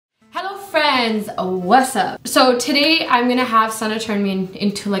friends, what's up? So today I'm gonna have Sana turn me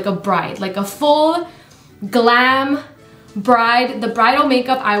into like a bride, like a full glam bride. The bridal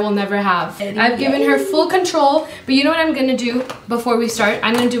makeup I will never have. I've given her full control, but you know what I'm gonna do before we start?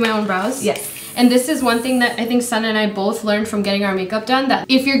 I'm gonna do my own brows. Yes. And this is one thing that I think Sana and I both learned from getting our makeup done, that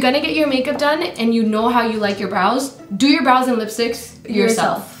if you're gonna get your makeup done and you know how you like your brows, do your brows and lipsticks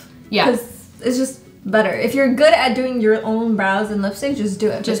yourself. Yeah. Because it's just better. If you're good at doing your own brows and lipstick, just do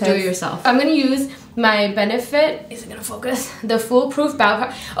it. Just do it yourself. I'm gonna use my Benefit, is it gonna focus? The Foolproof Brow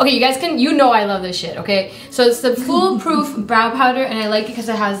Powder. Okay, you guys can, you know I love this shit, okay? So it's the Foolproof Brow Powder, and I like it because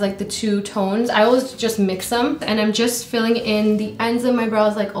it has like the two tones. I always just mix them, and I'm just filling in the ends of my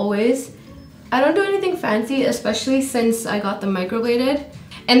brows like always. I don't do anything fancy, especially since I got the microbladed.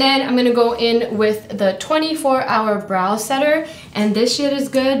 And then I'm gonna go in with the 24-hour brow setter, and this shit is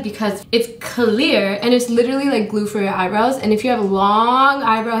good because it's clear and it's literally like glue for your eyebrows. And if you have long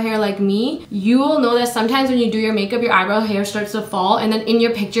eyebrow hair like me, you will know that sometimes when you do your makeup, your eyebrow hair starts to fall, and then in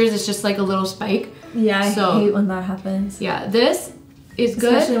your pictures it's just like a little spike. Yeah, I hate when that happens. Yeah, this is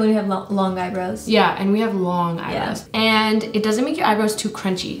good. Especially when you have long eyebrows. Yeah, and we have long eyebrows. Yeah. And it doesn't make your eyebrows too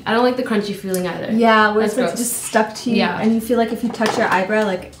crunchy. I don't like the crunchy feeling either. Yeah, where it's like just stuck to you. Yeah. And you feel like if you touch your eyebrow,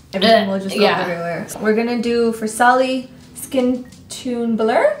 like everything will just go everywhere. We're gonna do for Sally Skin Tune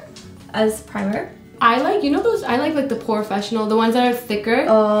Blur as primer. I like, you know those, I like the Professional, the ones that are thicker.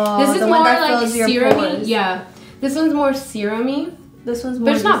 Oh, this is more like serum-y. Yeah. This one's more serum-y. This one's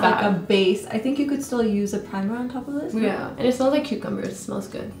more just like a base. I think you could still use a primer on top of this. Yeah, and it smells like cucumbers. It smells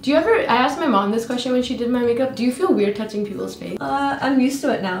good. Do you ever, I asked my mom this question when she did my makeup, do you feel weird touching people's face? I'm used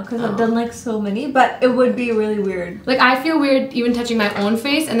to it now because I've done like so many, but it would be really weird. Like I feel weird even touching my own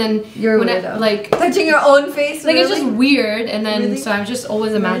face, and then you're weirdo. Like touching your own face? Like really? It's just weird, and then so I'm just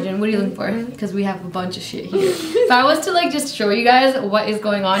always imagine, what are you looking for? Because we have a bunch of shit here. If I was to like just show you guys what is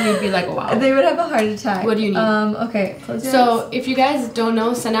going on, you'd be like, wow. They would have a heart attack. What do you need? Okay, close your eyes. If you guys don't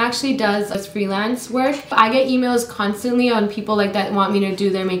know, Sana actually does this freelance work. I get emails constantly on people like that want me to do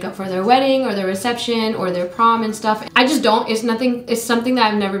their makeup for their wedding or their reception or their prom and stuff. I just don't. It's nothing. It's something that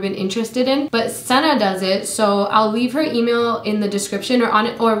I've never been interested in. But Sana does it, so I'll leave her email in the description or on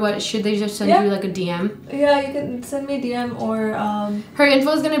it. Or what, should they just send you like a DM? Yeah, you can send me a DM or her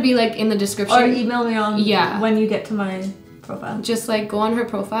info is gonna be like in the description. Or email me on when you get to my profile. Just like go on her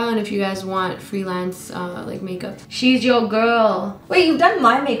profile, and if you guys want freelance like makeup, she's your girl. Wait, you've done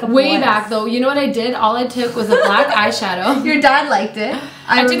my makeup way back though. You know what I did? All I took was a black eyeshadow. Your dad liked it.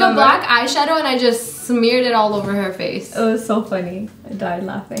 I took a black eyeshadow and I just smeared it all over her face. It was so funny. I died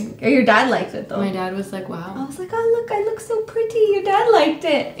laughing. Your dad liked it though. My dad was like, wow. I was like, oh look, I look so pretty. Your dad liked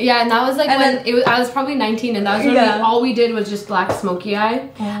it. Yeah, and that was like I was probably 19, and that was when all we did was just black smoky eye.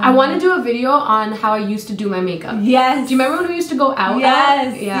 I want to do a video on how I used to do my makeup. Yes. Do you remember when we used to go out?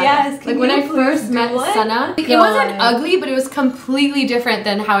 Yes. Yeah. Yes. Like when I first met Sana, it wasn't ugly, but it was completely different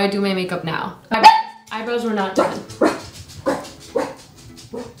than how I do my makeup now. My eyebrows were not done.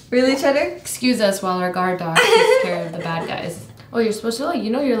 Really, Cheddar? Excuse us while our guard dog takes care of the bad guys. Oh, you're supposed to like, you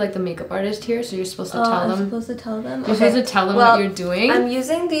know, you're like the makeup artist here, so you're supposed to tell them. I'm supposed to tell them? You're supposed to tell them what you're doing. I'm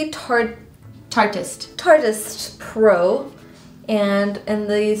using the Tartist Pro, and in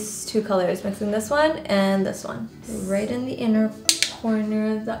these two colors, mixing this one and this one. Right in the inner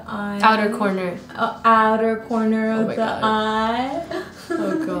corner of the eye. Outer corner. Outer corner of the eye.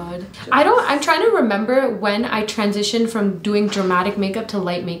 Oh god. I'm trying to remember when I transitioned from doing dramatic makeup to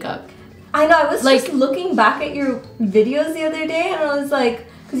light makeup. I know, I was like just looking back at your videos the other day, and I was like,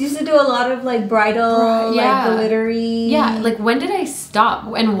 because you used to do a lot of like bridal, like glittery. Yeah, like when did I stop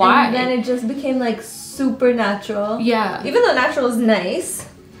and why? And then it just became like super natural. Yeah. Even though natural is nice.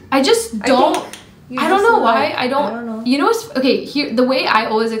 I just don't, I don't know why. I don't know. You know what's, okay, here, the way I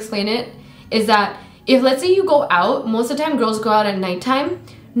always explain it is that if let's say you go out, most of the time girls go out at nighttime,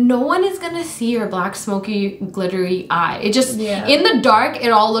 no one is gonna see your black smoky glittery eye. It just in the dark it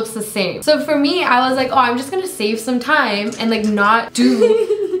all looks the same. So for me, I was like, oh, I'm just gonna save some time and like not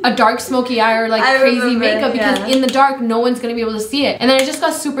do a dark smoky eye or like crazy makeup because in the dark no one's gonna be able to see it. And then I just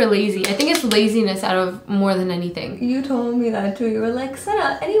got super lazy. I think it's laziness out of more than anything. You told me that too. You were like,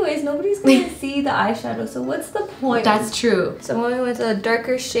 Sana, anyways, nobody's gonna see the eyeshadow, so what's the point? That's true. So I'm going with a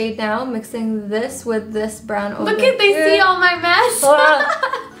darker shade now, mixing this with this brown over. Look at, they see all my mess.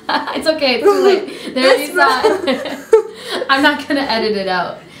 It's okay, it's too late. There you saw it. I'm not gonna edit it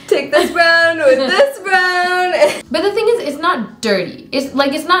out. Take this brown with this brown. But the thing is, it's not dirty. It's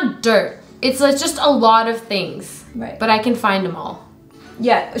like, it's not dirt. It's like just a lot of things. Right. But I can find them all.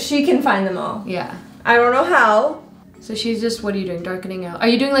 Yeah, she can find them all. Yeah. I don't know how, So she's just, what are you doing? Darkening out. Are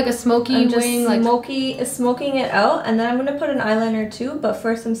you doing like a smoky wing? Like smoking it out, and then I'm gonna put an eyeliner too. But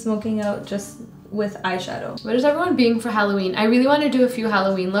first, I'm smoking out just with eyeshadow. What is everyone being for Halloween? I really want to do a few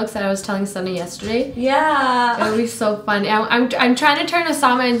Halloween looks that I was telling Sana yesterday. Yeah. It'll be so fun. I'm trying to turn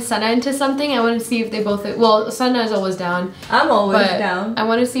Osama and Sana into something. I want to see if they both, well, Sana is always down. I'm always down. I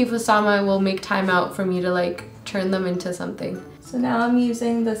want to see if Osama will make time out for me to like turn them into something. So now I'm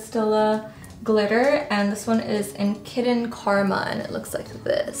using the Stila glitter, and this one is in Kitten Karma, and it looks like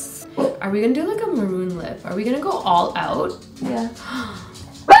this. Are we gonna do like a maroon lip? Are we gonna go all out? Yeah.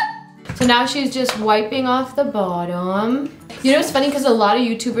 So now she's just wiping off the bottom. You know, it's funny because a lot of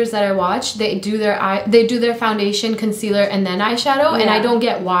YouTubers that I watch, they do their foundation, concealer, and then eyeshadow, and I don't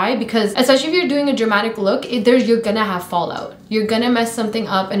get why, because especially if you're doing a dramatic look, you're gonna have fallout. You're gonna mess something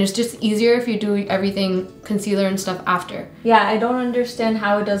up, and it's just easier if you do everything concealer and stuff after. Yeah, I don't understand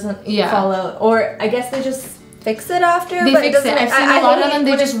how it doesn't fall out, or I guess they just fix it after. They fix it. I've seen a lot of them,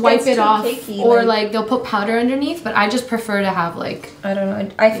 they just wipe it off, cakey, or like they'll put powder underneath, but I just prefer to have like, I don't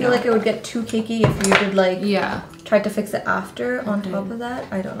know, I feel like it would get too cakey if you did like try to fix it after on top of that.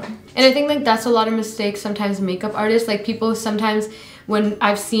 I don't know. And I think like that's a lot of mistakes sometimes makeup artists, like people sometimes when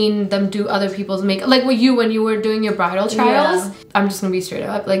I've seen them do other people's makeup, like when you were doing your bridal trials, I'm just gonna be straight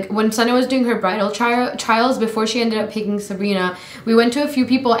up, like when Sana was doing her bridal trials before she ended up picking Sabrina, we went to a few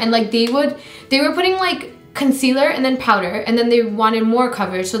people, and like they were putting like concealer and then powder, and then they wanted more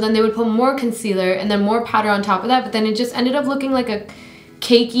coverage, so then they would put more concealer and then more powder on top of that, but then it just ended up looking like a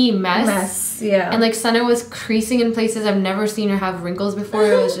cakey mess. Yeah. And like Sana was creasing in places I've never seen her have wrinkles before.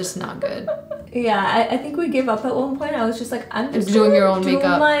 It was just not good. Yeah, I think we gave up at one point. I was just like, I'm just doing your own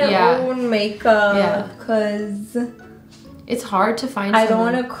makeup. My own makeup, because it's hard to find. I don't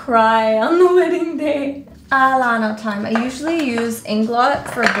want to cry on the wedding day. Eyeliner time. I usually use Inglot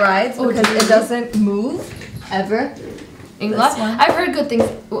for brides because it doesn't move ever. Inglot? I've heard good things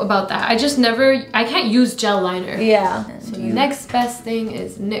about that. I can't use gel liner. Yeah. So next best thing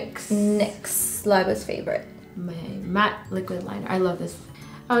is NYX. NYX, Liba's favorite. My matte liquid liner. I love this.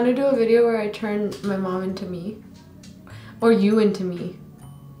 I want to do a video where I turn my mom into me. Or you into me.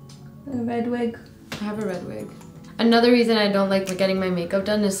 A red wig. I have a red wig. Another reason I don't like getting my makeup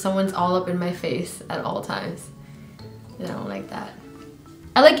done is someone's all up in my face at all times. And I don't like that.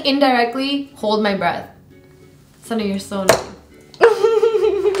 I like indirectly hold my breath. Sunny, you're so annoying.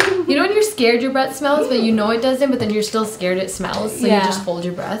 You know when you're scared your breath smells, but you know it doesn't, but then you're still scared it smells, so you just hold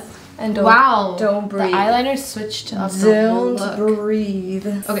your breath. And don't breathe. The eyeliner switched up. Don't breathe.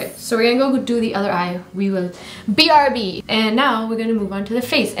 Okay, so we're gonna go do the other eye. We will BRB. And now we're gonna move on to the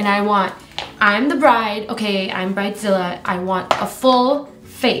face. And I'm the bride. Okay, I'm Bridezilla. I want a full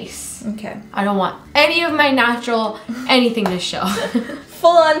face. Okay. I don't want any of my natural anything to show.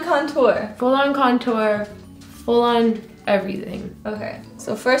 Full on contour. Full on contour. Full on everything. Okay.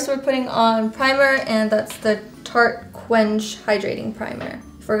 So first we're putting on primer, and that's the Tarte Quench Hydrating Primer.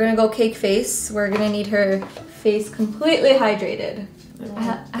 If we're gonna go cake face, we're gonna need her face completely hydrated.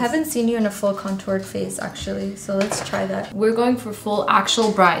 I haven't seen you in a full contoured face actually, so let's try that. We're going for full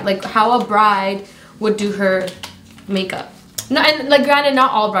actual bride, like how a bride would do her makeup. No, and like granted,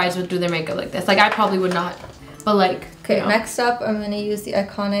 not all brides would do their makeup like this. Like I probably would not, but like. Okay, next up, I'm gonna use the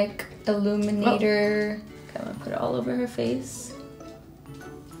iconic illuminator. Okay, I'm gonna put it all over her face.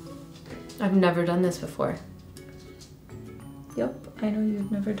 I've never done this before. Yep, I know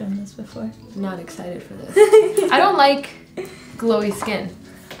you've never done this before. I'm not excited for this. I don't like glowy skin.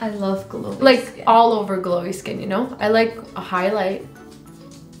 I love glowy skin. Like all over glowy skin, you know? I like a highlight.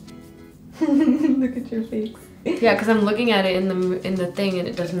 Look at your face. Yeah, because I'm looking at it in the thing and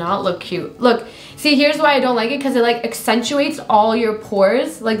it does not look cute. Look, see, here's why I don't like it, because it like accentuates all your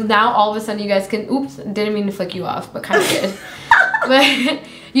pores. Like now all of a sudden you guys can, oops, didn't mean to flick you off, but kind of did. But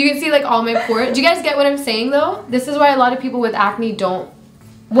you can see like all my pores. Do you guys get what I'm saying though? This is why a lot of people with acne don't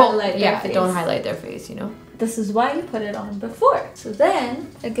highlight their face, you know? This is why you put it on before. So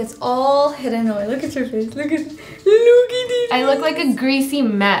then it gets all hidden away. Look at your face. Look at it. I look like a greasy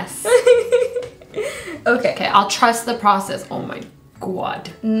mess. Okay, I'll trust the process. Oh my god.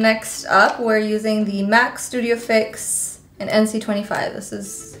 Next up, we're using the MAC Studio Fix in NC25. This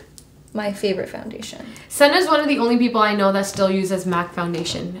is my favorite foundation. Senna's one of the only people I know that still uses MAC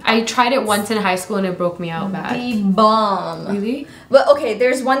foundation. I tried it once in high school and it broke me out bad. The bomb. Really? But okay,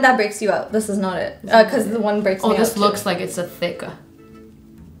 there's one that breaks you out. This is not it. Because the one breaks me out. Oh, this looks like it's a thick.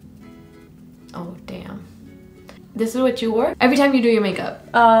 Oh, damn. This is what you wore? Every time you do your makeup?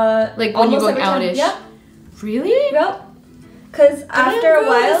 Like when you're going outish? Yeah. Really? Yep. Because after a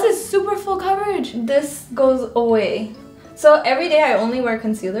while, this is super full coverage. This goes away. So every day I only wear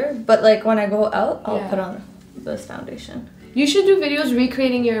concealer, but like when I go out, I'll put on this foundation. You should do videos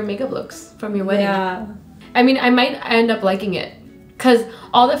recreating your makeup looks from your wedding. Yeah. I mean, I might end up liking it. Because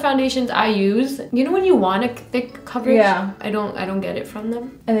all the foundations I use, you know when you want a thick coverage? Yeah. I don't get it from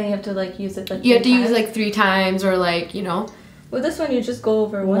them. And then you have to like use it like you have to use like 3 times or like, you know. With this one, you just go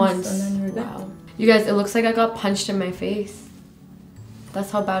over once and then you're good. Wow. You guys, it looks like I got punched in my face.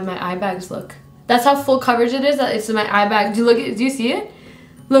 That's how bad my eye bags look. That's how full coverage it is. It's in my eye bag. Do you see it?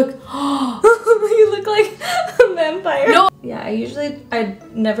 Look. You look like a vampire. No. Yeah, I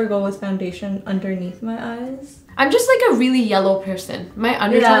never go with foundation underneath my eyes. I'm just like a really yellow person. My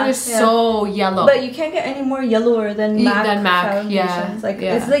undertone is so yellow. But you can't get any more yellower than MAC foundations. Yeah. Like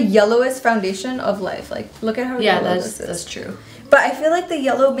it's the yellowest foundation of life. Like look at how yellow this is. That's true. But I feel like the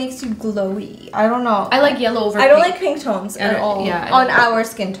yellow makes you glowy. I don't know. I like yellow over I don't like pink tones at all yeah, on our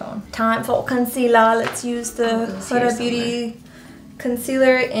skin tone. Time for concealer. Let's use the Huda Beauty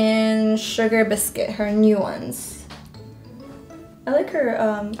concealer in Sugar Biscuit, her new ones. I like her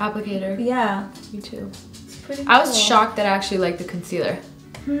applicator. Yeah. Me too. It's pretty I was cool. shocked that I actually liked the concealer.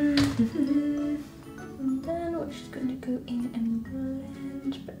 And then we're just gonna go in and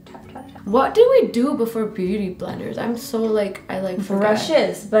blend. Tap, tap, tap. What did we do before beauty blenders? I'm so like forget.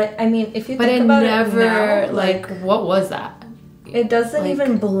 Brushes, but I mean if you But think I about never it now, like what was that? It doesn't like,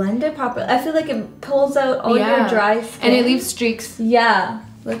 even blend it properly. I feel like it pulls out all your dry skin. And it leaves streaks. Yeah.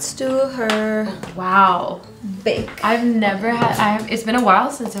 Let's do her Wow. bake. I've never had it's been a while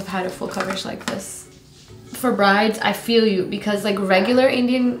since I've had a full coverage like this. For brides, I feel you because like regular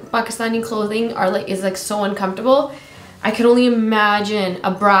Indian Pakistani clothing is like so uncomfortable. I can only imagine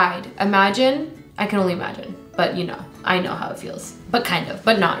a bride. I can only imagine. But you know, I know how it feels. But kind of,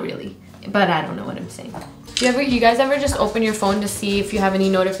 but not really. But I don't know what I'm saying. You guys ever just open your phone to see if you have any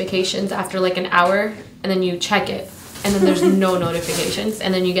notifications after like an hour and then you check it and then there's no notifications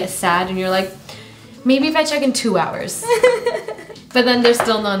and then you get sad and you're like, maybe if I check in 2 hours. But then there's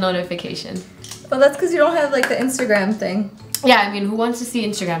still no notification. Well, that's because you don't have like the Instagram thing. Yeah, I mean, who wants to see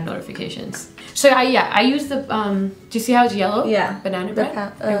Instagram notifications? So I use the, do you see how it's yellow? Yeah. Banana bread?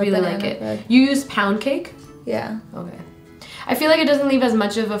 I really like it. Bread. You use pound cake? Yeah. Okay. I feel like it doesn't leave as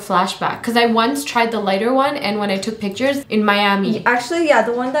much of a flashback because I once tried the lighter one and when I took pictures in Miami. Actually, yeah,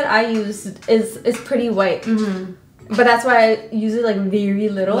 the one that I use is pretty white. But that's why I use it like very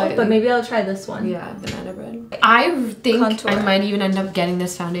little. Lightly. But maybe I'll try this one. Yeah, banana bread. I think I might even end up getting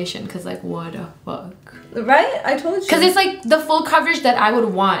this foundation because like what the fuck. Right? I told you. Because it's like the full coverage that I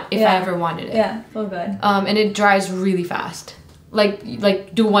would want if I ever wanted it. Yeah, full good. And it dries really fast.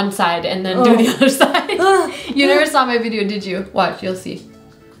 Like do one side and then do the other side. You never saw my video, did you? Watch, you'll see.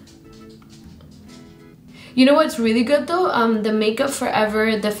 You know what's really good though? The Makeup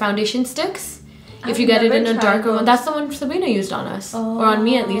Forever, the foundation sticks. If you get it in a darker one, that's the one Sabrina used on us, or on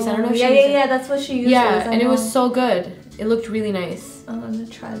me at least. I don't know if she used it. Yeah, that's what she used. Yeah, and it was so good. It looked really nice. I'm gonna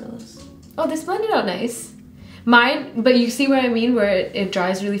try those. Oh, this blended out nice. Mine, but you see what I mean, where it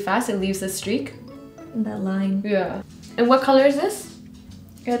dries really fast, it leaves a streak. That line. Yeah. And what color is this?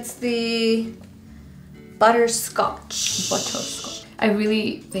 It's the Butterscotch. Butterscotch. I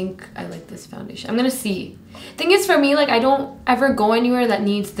really think I like this foundation. I'm gonna see. Thing is, for me, like I don't ever go anywhere that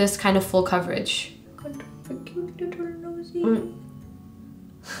needs this kind of full coverage.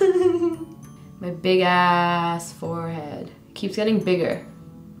 My big ass forehead keeps getting bigger.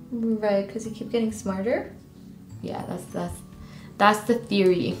 Right, because you keep getting smarter. Yeah, that's the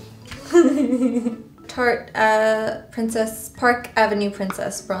theory. Tarte Princess Park Avenue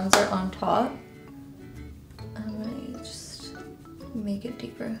Princess bronzer on top. I'm gonna just make it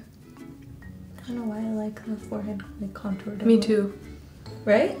deeper. I don't know why I like the forehead like contoured. Me too.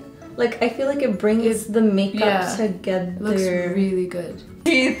 Right? Like I feel like it brings the makeup together. It looks really good.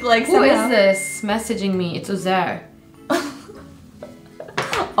 Like who is this messaging me? It's UZAIR.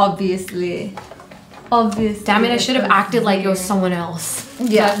 Obviously. Damn it, I should have acted like it was someone else.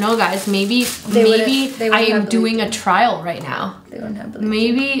 Yeah. But no guys, maybe I am doing a trial right now. They wouldn't have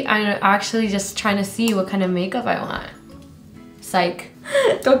maybe I'm actually just trying to see what kind of makeup I want. Psych.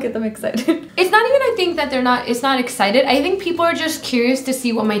 Don't get them excited. It's not even I think that it's not excited. I think people are just curious to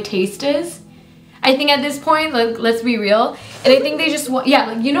see what my taste is. I think at this point, like, let's be real. And I think they just want,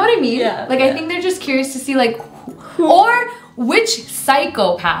 like, you know what I mean? Yeah. Like, I think they're just curious to see, like, or which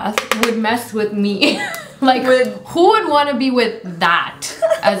psychopath would mess with me? Like, who would want to be with that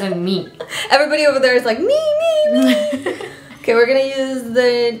as in me? Everybody over there is like, me. Okay, we're gonna use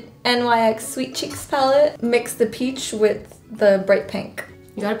the NYX Sweet Cheeks palette. Mix the peach with the bright pink.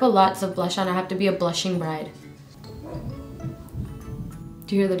 You gotta put lots of blush on. I have to be a blushing bride.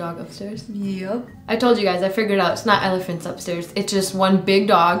 Do you hear the dog upstairs? Yep. I told you guys, I figured out it's not elephants upstairs. It's just one big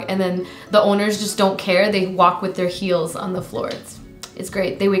dog, and then the owners just don't care. They walk with their heels on the floor. It's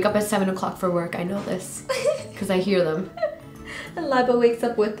great. They wake up at 7 o'clock for work. I know this because I hear them. And Laba wakes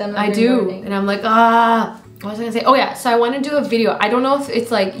up with them every I do. morning. And I'm like, what was I gonna say? Oh yeah, so I want to do a video. I don't know if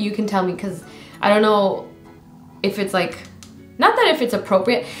it's like, you can tell me, because I don't know if it's like, not that if it's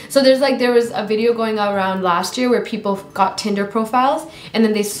appropriate. So there was a video going around last year where people got Tinder profiles and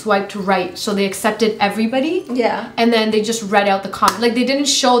then they swiped right. So they accepted everybody. Yeah. And then they just read out the comment. Like they didn't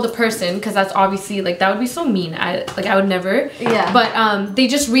show the person, because that's obviously like, that would be so mean. I would never. Yeah. But they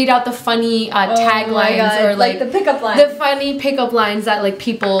just read out the funny taglines, or like the pickup lines. the funny pickup lines that like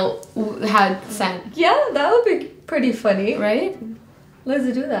people had sent. Yeah, that would be pretty funny. Right? Let's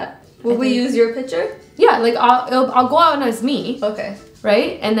do that. Will we use your picture? Yeah, like I'll go out as me. Okay.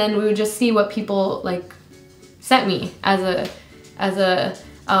 Right? And then we would just see what people like sent me as a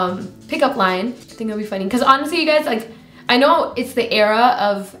pickup line. I think it'll be funny. Because honestly, you guys, like, I know it's the era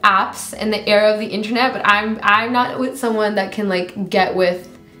of apps and the era of the internet, but I'm not with someone that can like get with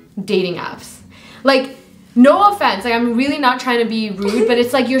dating apps. Like, no offense, like I'm really not trying to be rude, but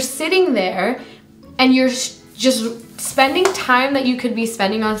it's like you're sitting there and you're just spending time that you could be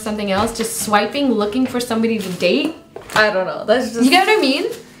spending on something else, just swiping, looking for somebody to date. I don't know. That's just... You get what I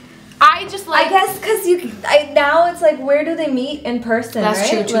mean? I just like... I guess because now it's like, where do they meet in person, That's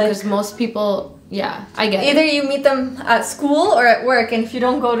right? true, because most people... Yeah, I get it. Either you meet them at school or at work, and if you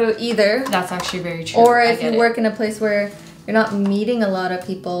don't go to either... That's actually very true. Or if you work in a place where you're not meeting a lot of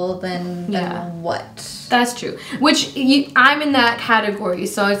people, then what? That's true. Which, I'm in that category,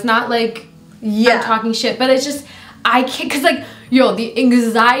 so it's not like I'm talking shit, but it's just... I can't, because like, yo, the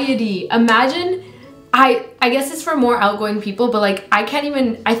anxiety. Imagine, I guess it's for more outgoing people, but like, I can't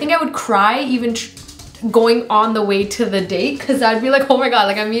even, I think I would cry even going on the way to the date, because I'd be like, oh my god,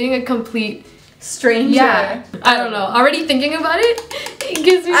 like I'm meeting a complete stranger. Yeah, I don't know. Already thinking about it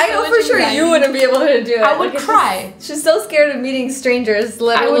gives me so I know much for sure anxiety. you wouldn't be able to do it. I would cry. She's so scared of meeting strangers,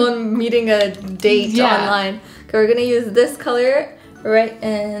 let alone meeting a date online. Okay, we're gonna use this color right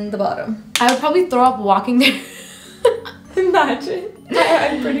in the bottom. I would probably throw up walking there. Imagine.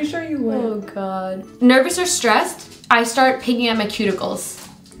 I'm pretty sure you would. Oh god. Nervous or stressed, I start picking at my cuticles.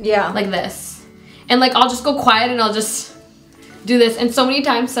 Yeah. Like this. And like I'll just go quiet and I'll just do this. And so many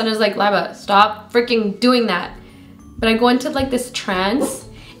times Sana's like, Laba, stop freaking doing that. But I go into like this trance,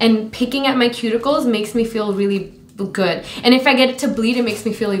 and picking at my cuticles makes me feel really good. And if I get it to bleed, it makes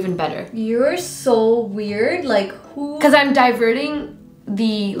me feel even better. You're so weird. Like, who? Because I'm diverting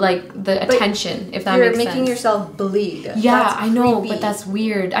the attention, if that makes sense. You're making yourself bleed. Yeah, that's I know, creepy. but that's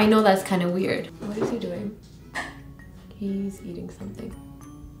weird. I know that's kind of weird. What is he doing? He's eating something.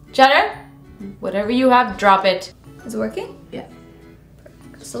 Cheddar, whatever you have, drop it. Is it working? Yeah.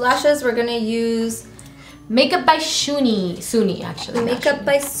 So lashes, we're gonna use Makeup by Suni, actually. Makeup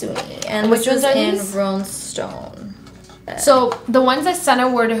by Suni, and which ones are in these? Rone Stone. So the ones that Sana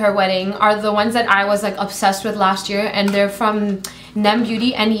wore to her wedding are the ones that I was like obsessed with last year, and they're from Nem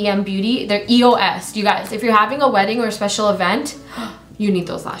Beauty, NEM Beauty. They're EOS. You guys, if you're having a wedding or a special event, you need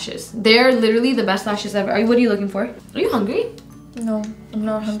those lashes. They're literally the best lashes ever. What are you looking for? Are you hungry? No, I'm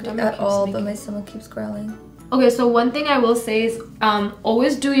not hungry at all, but my stomach keeps growling. Okay, so one thing I will say is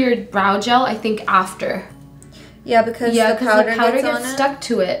always do your brow gel, I think, after. Yeah, because the powder gets stuck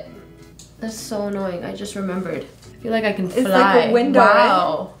to it. That's so annoying. I just remembered. I feel like I can fly. It's like a window.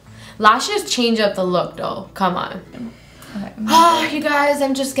 Wow. Lashes change up the look though. Come on. Okay. Oh, you guys,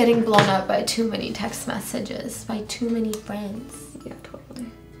 I'm just getting blown up by too many text messages. By too many friends. Yeah, totally.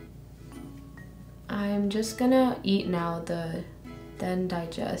 I'm just gonna eat now, then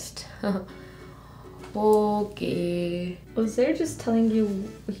digest. Okay. Was there just telling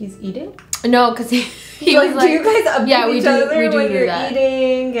you he's eating? No, because he like, was like, do you guys update each other when you're that.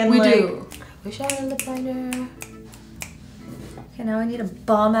 eating? And we like... do. I wish I had a lip liner. Okay, now I need a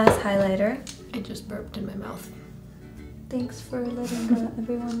bomb-ass highlighter. I just burped in my mouth. Thanks for letting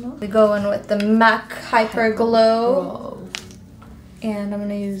everyone know. We go in with the MAC Hyper Glow. And I'm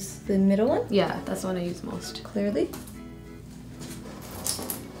gonna use the middle one. Yeah, that's the one I use most. Clearly.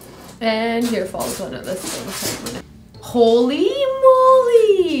 And here falls one of the things. Holy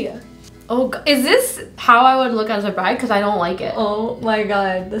moly! Oh, is this how I would look as a bride? Because I don't like it. Oh my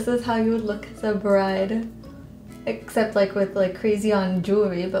god, this is how you would look as a bride. Except like with like crazy on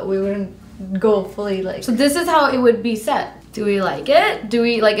jewelry, but we wouldn't go fully like... So this is how it would be set. Do we like it? Do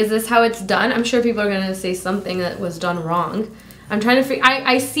we like, is this how it's done? I'm sure people are gonna say something that was done wrong. I'm trying to figure,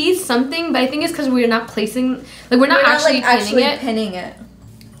 I see something, but I think it's because we're not placing, like we're not actually pinning it.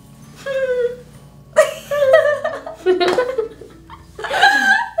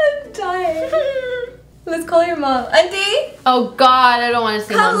 Let's call your mom. Auntie? Oh God, I don't want to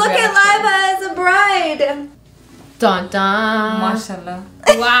see Come mom's look reaction. at Liva as a bride. Dun dun. Mashallah.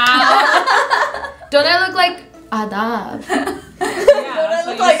 Wow. Don't I look like Adab? Don't I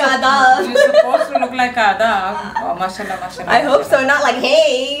look like Adab? You're supposed to look like Adab. Oh, mashallah, mashallah. I hope so, not like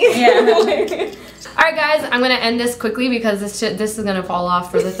hey. Yeah. Alright guys, I'm gonna end this quickly because this is gonna fall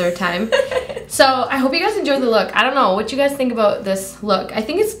off for the third time. So I hope you guys enjoy the look. I don't know what you guys think about this look. I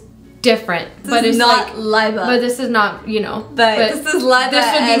think it's different, but it's not like Liva. but this is not, you know. But this is Liva. This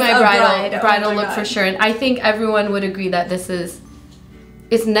would be as my a bridal Oh my look God. for sure. And I think everyone would agree that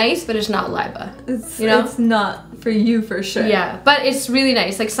it's nice, but it's not Liva. You know? It's not for you for sure. Yeah, but it's really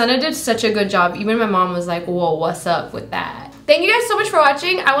nice. Like Sana did such a good job. Even my mom was like, whoa, what's up with that? Thank you guys so much for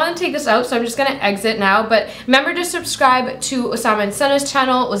watching. I want to take this out, so I'm just gonna exit now. But remember to subscribe to Osama and Sana's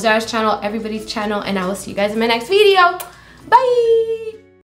channel, UZAIR's channel, everybody's channel, and I will see you guys in my next video. Bye!